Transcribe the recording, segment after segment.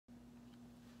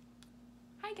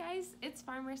Hi guys, it's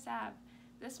Farmer Sav.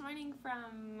 This morning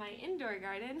from my indoor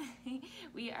garden,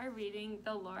 we are reading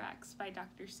The Lorax by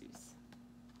Dr. Seuss.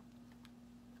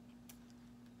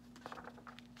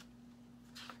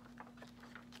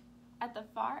 At the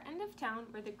far end of town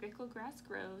where the grickle grass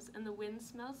grows and the wind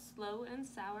smells slow and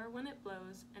sour when it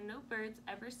blows and no birds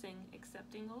ever sing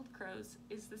excepting old crows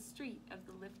is the street of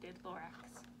the lifted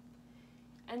Lorax.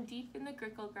 And deep in the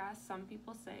grickle grass, some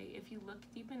people say, if you look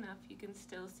deep enough, you can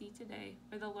still see today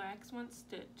where the Lorax once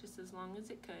stood just as long as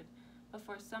it could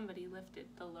before somebody lifted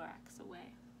the Lorax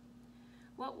away.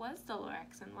 What was the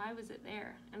Lorax and why was it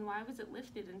there? And why was it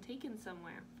lifted and taken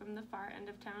somewhere from the far end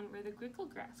of town where the grickle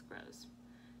grass grows?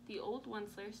 The old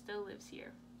Onceler still lives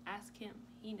here. Ask him,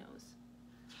 he knows.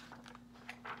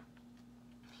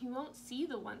 You won't see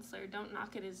the Onceler, don't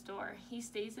knock at his door. He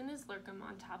stays in his lurkum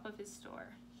on top of his store.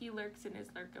 He lurks in his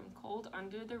lurkum cold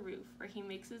under the roof, where he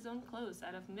makes his own clothes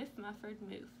out of miff-muffered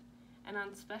moof. And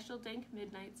on special dank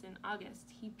midnights in August,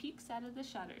 he peeks out of the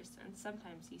shutters, and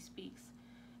sometimes he speaks,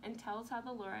 and tells how the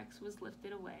Lorax was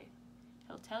lifted away.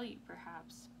 He'll tell you,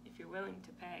 perhaps, if you're willing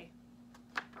to pay.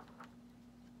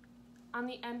 On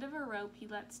the end of a rope he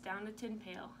lets down a tin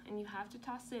pail, and you have to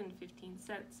toss in 15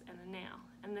 cents and a nail,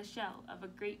 and the shell of a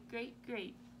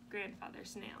great-great-great-grandfather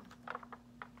snail.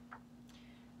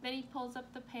 Then he pulls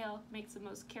up the pail, makes a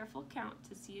most careful count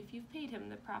to see if you've paid him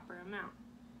the proper amount.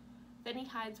 Then he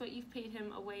hides what you've paid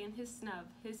him away in his snub,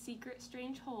 his secret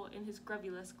strange hole in his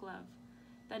grubulous glove.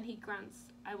 Then he grunts,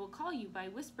 I will call you by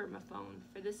whisper-ma-phone,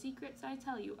 for the secrets I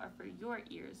tell you are for your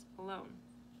ears alone.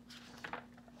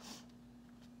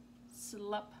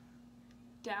 Slup.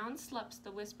 Down slups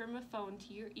the whisper-ma-phone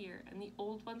to your ear, and the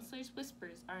old Onceler's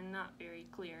whispers are not very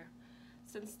clear,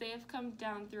 since they have come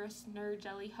down through a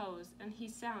snur-jelly hose, and he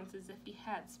sounds as if he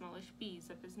had smallish bees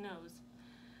up his nose.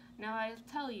 Now I'll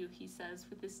tell you, he says,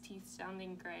 with his teeth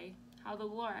sounding gray, how the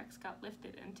Lorax got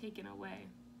lifted and taken away.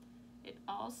 It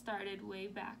all started way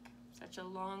back, such a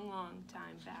long, long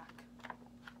time back.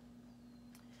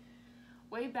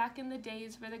 Way back in the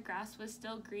days where the grass was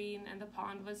still green, and the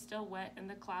pond was still wet, and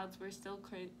the clouds were still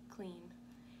clean.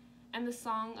 And the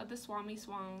song of the swami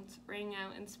swans rang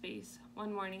out in space.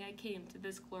 One morning I came to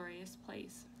this glorious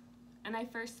place. And I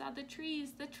first saw the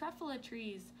trees, the truffula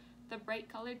trees, the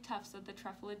bright-colored tufts of the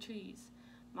truffula trees,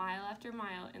 mile after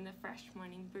mile in the fresh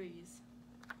morning breeze.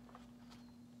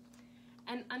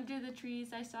 And under the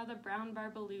trees I saw the brown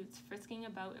barbaloots frisking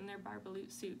about in their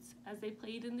barbaloot suits as they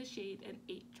played in the shade and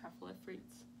ate truffula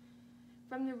fruits.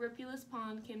 From the ripulous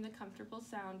pond came the comfortable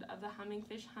sound of the humming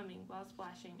fish humming while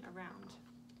splashing around.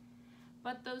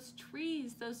 But those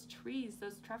trees, those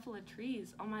truffula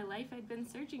trees, all my life I'd been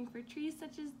searching for trees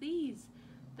such as these.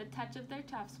 The touch of their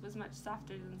tufts was much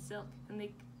softer than silk, and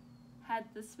they had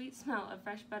the sweet smell of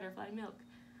fresh butterfly milk.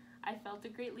 I felt a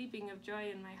great leaping of joy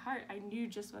in my heart. I knew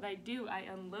just what I'd do. I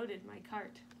unloaded my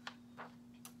cart.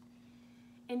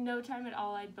 In no time at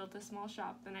all I'd built a small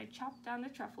shop, then I chopped down a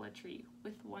truffula tree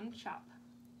with one chop.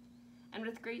 And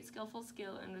with great skillful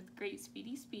skill and with great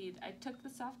speedy speed, I took the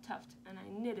soft tuft and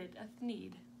I knitted a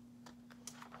thneed.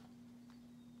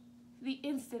 The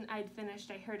instant I'd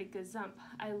finished, I heard a gazump.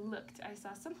 I looked. I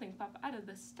saw something pop out of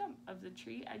the stump of the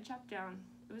tree I'd chopped down.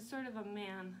 It was sort of a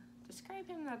man. Describe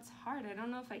him, that's hard. I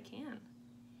don't know if I can.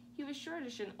 He was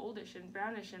shortish and oldish and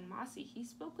brownish and mossy. He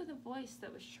spoke with a voice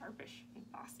that was sharpish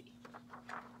and bossy.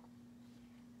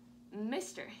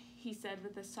 Mister, he said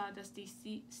with a sawdusty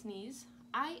sneeze,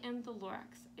 I am the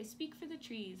Lorax. I speak for the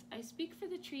trees. I speak for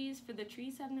the trees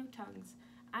have no tongues.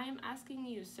 I am asking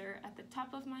you, sir, at the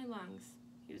top of my lungs.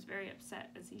 He was very upset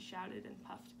as he shouted and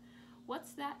puffed.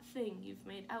 What's that thing you've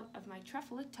made out of my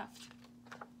truffula tuft?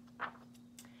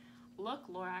 Look,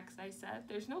 Lorax, I said,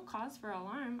 there's no cause for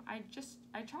alarm. I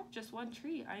chopped just one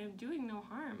tree. I am doing no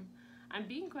harm. I'm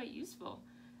being quite useful.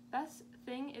 That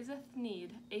thing is a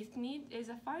thneed. A thneed is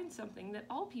a fine something that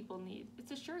all people need.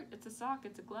 It's a shirt, it's a sock,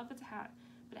 it's a glove, it's a hat.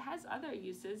 But it has other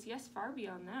uses, yes, far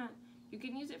beyond that. You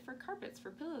can use it for carpets,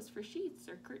 for pillows, for sheets,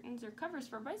 or curtains, or covers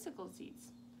for bicycle seats.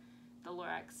 The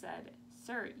Lorax said,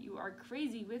 Sir, you are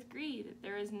crazy with greed.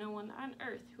 There is no one on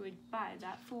earth who would buy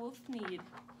that fool thneed.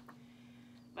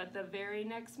 But the very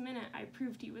next minute I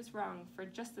proved he was wrong, for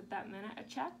just at that minute a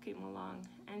chap came along,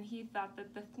 and he thought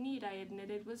that the thneed I had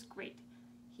knitted was great.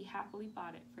 He happily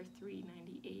bought it for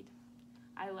 $3.98.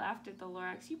 I laughed at the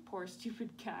Lorax. You poor stupid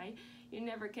guy. You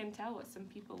never can tell what some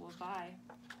people will buy.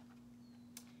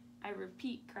 I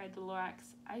repeat, cried the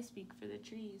Lorax, I speak for the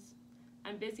trees.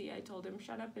 I'm busy, I told him.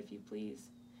 Shut up if you please.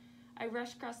 I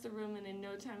rushed across the room, and in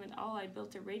no time at all I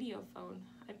built a radio phone.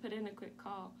 I put in a quick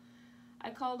call. I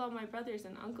called all my brothers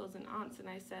and uncles and aunts, and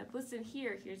I said, "Listen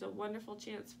here, here's a wonderful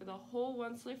chance for the whole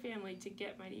Onceler family to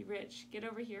get mighty rich. Get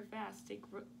over here fast,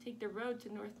 take the road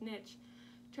to North Nitch,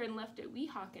 turn left at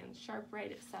Weehawken, sharp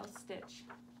right at South Stitch."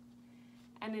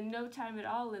 And in no time at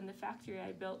all in the factory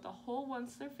I built, the whole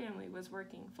Onceler family was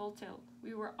working full tilt.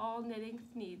 We were all knitting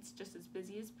thneeds, just as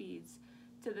busy as beads,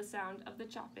 to the sound of the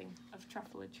chopping of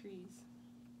truffle trees.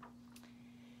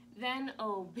 Then,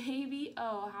 oh baby,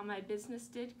 oh, how my business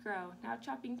did grow. Now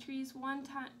chopping trees one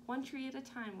tree at a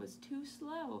time was too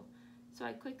slow. So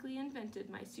I quickly invented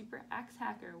my super axe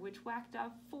hacker, which whacked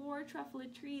off 4 truffle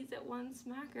trees at one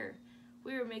smacker.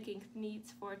 We were making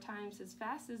thneeds 4 times as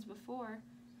fast as before.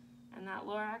 And that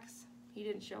Lorax, he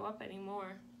didn't show up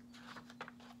anymore.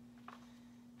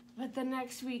 But the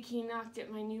next week he knocked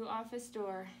at my new office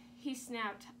door. He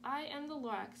snapped, "I am the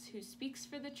Lorax who speaks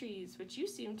for the trees, which you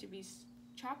seem to be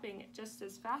chopping just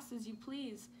as fast as you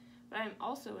please. But I am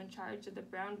also in charge of the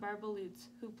brown barbaloots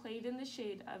who played in the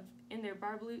shade in their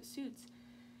barbaloot suits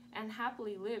and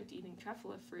happily lived eating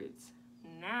truffle fruits.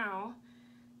 Now,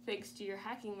 thanks to your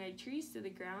hacking my trees to the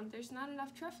ground, there's not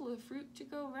enough truffle fruit to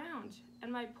go round,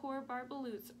 and my poor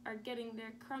barbaloots are getting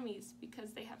their crummies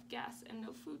because they have gas and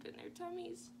no food in their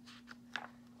tummies.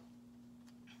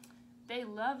 They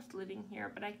loved living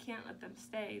here, but I can't let them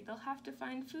stay. They'll have to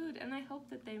find food, and I hope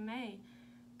that they may.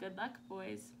 Good luck,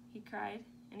 boys," he cried,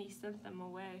 and he sent them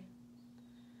away.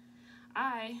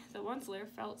 I, the Onceler,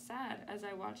 felt sad as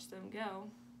I watched them go.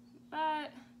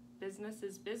 But business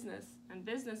is business, and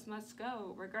business must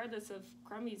go, regardless of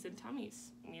crummies and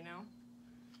tummies, you know.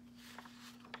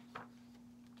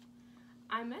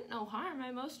 I meant no harm,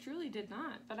 I most truly did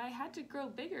not, but I had to grow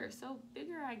bigger, so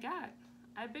bigger I got.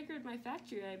 I biggered my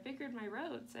factory, I biggered my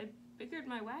roads, I biggered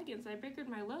my wagons, I biggered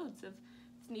my loads of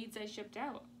thneeds I shipped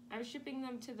out. I was shipping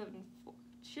them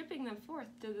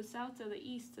forth to the south, to the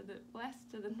east, to the west,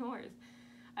 to the north.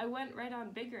 I went right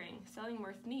on biggering, selling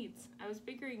more thneeds. I was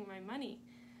biggering my money,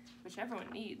 which everyone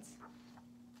needs.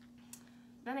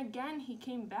 Then again he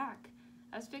came back.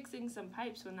 I was fixing some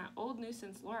pipes when that old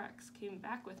nuisance Lorax came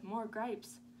back with more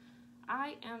gripes.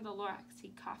 "I am the Lorax,"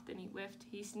 he coughed and he whiffed.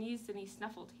 He sneezed and he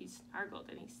snuffled, he snargled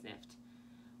and he sniffed.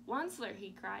 "Onceler,"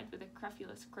 he cried with a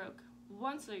crufulous croak.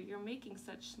 "Onceler, you're making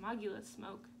such smogulous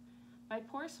smoke. My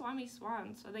poor swami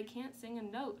swans, so they can't sing a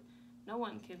note. No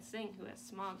one can sing who has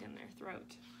smog in their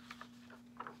throat."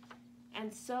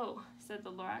 "And so," said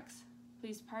the Lorax,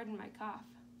 "please pardon my cough.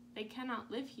 They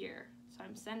cannot live here, so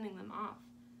I'm sending them off.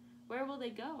 Where will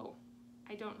they go?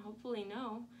 I don't hopefully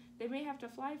know. They may have to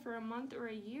fly for a month or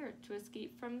a year to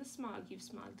escape from the smog you've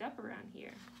smogged up around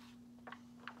here."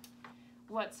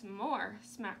 "What's more,"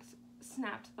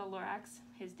 snapped the Lorax,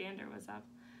 his dander was up,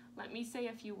 "let me say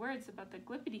a few words about the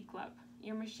glippity-glub.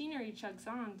 Your machinery chugs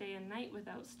on day and night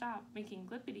without stop, making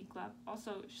glippity-glub,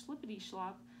 also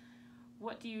schlippity-schlop.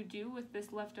 What do you do with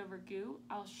this leftover goo?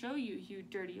 I'll show you, you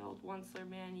dirty old Onceler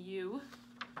man, you.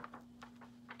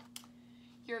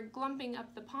 You're glumping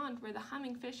up the pond where the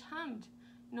humming fish hummed.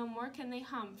 No more can they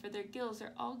hum, for their gills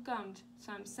are all gummed,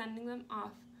 so I'm sending them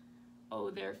off.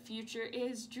 Oh, their future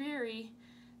is dreary.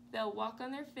 They'll walk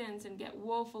on their fins and get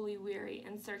woefully weary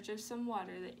in search of some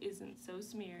water that isn't so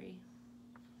smeary."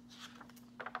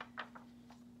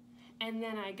 And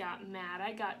then I got mad.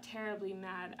 I got terribly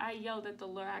mad. I yelled at the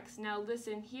Lorax, "Now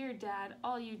listen here, Dad.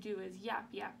 All you do is yap,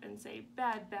 yap, and say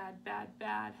bad, bad, bad,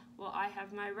 bad. Well, I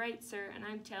have my right, sir, and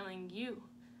I'm telling you.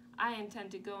 I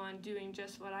intend to go on doing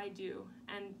just what I do.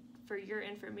 And for your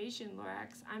information,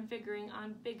 Lorax, I'm figuring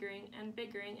on biggering and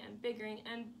biggering and biggering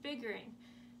and biggering,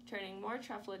 turning more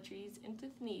truffle trees into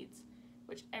thneeds,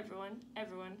 which everyone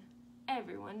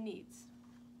needs."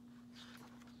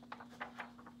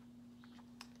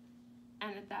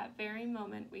 And at that very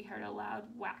moment we heard a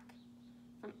loud whack.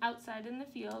 From outside in the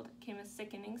field came a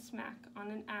sickening smack on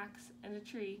an axe and a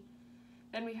tree.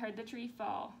 Then we heard the tree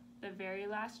fall, the very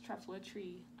last truffle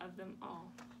tree of them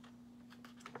all.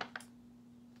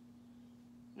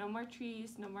 No more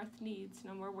trees, no more thneeds,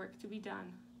 no more work to be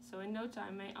done. So in no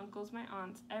time, my uncles, my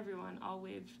aunts, everyone all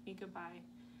waved me goodbye.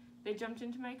 They jumped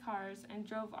into my cars and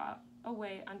drove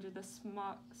away under the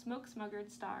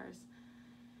smoke-smuggered stars.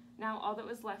 Now all that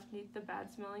was left neath the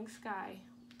bad-smelling sky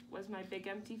was my big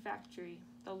empty factory,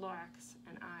 the Lorax,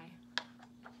 and I.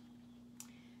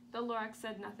 The Lorax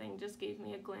said nothing, just gave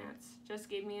me a glance, just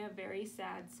gave me a very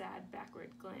sad, sad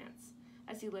backward glance,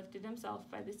 as he lifted himself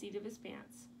by the seat of his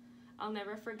pants. I'll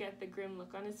never forget the grim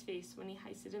look on his face when he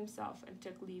hoisted himself and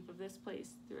took leave of this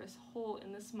place through a hole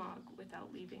in the smog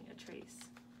without leaving a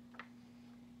trace.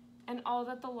 And all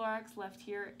that the Lorax left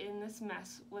here in this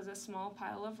mess was a small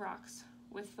pile of rocks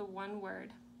with the one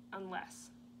word,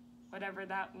 unless, whatever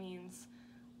that means.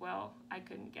 Well, I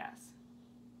couldn't guess.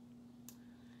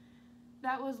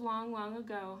 That was long, long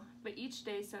ago, but each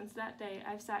day since that day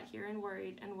I've sat here and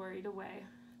worried away.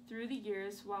 Through the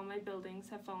years, while my buildings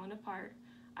have fallen apart,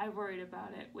 I've worried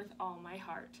about it with all my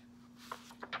heart.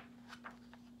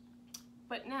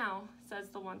 But now, says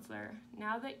the onceler,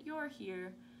 now that you're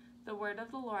here, the word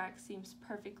of the Lorax seems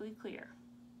perfectly clear.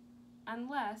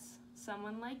 Unless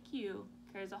someone like you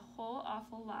cares a whole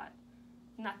awful lot,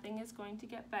 nothing is going to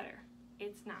get better.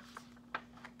 It's not.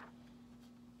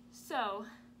 So,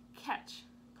 catch,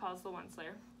 calls the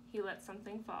onceler. He lets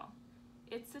something fall.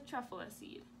 It's the truffula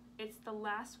seed. It's the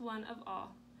last one of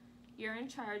all. You're in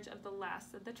charge of the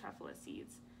last of the truffula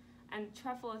seeds, and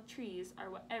truffula trees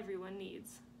are what everyone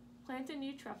needs. Plant a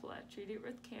new truffula, treat it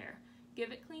with care,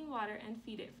 give it clean water and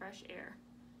feed it fresh air.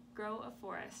 Grow a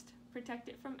forest, protect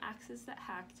it from axes that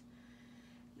hacked.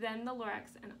 Then the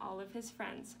Lorax and all of his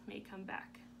friends may come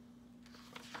back.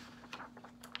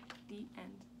 The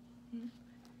end.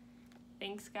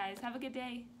 Thanks, guys. Have a good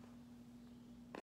day.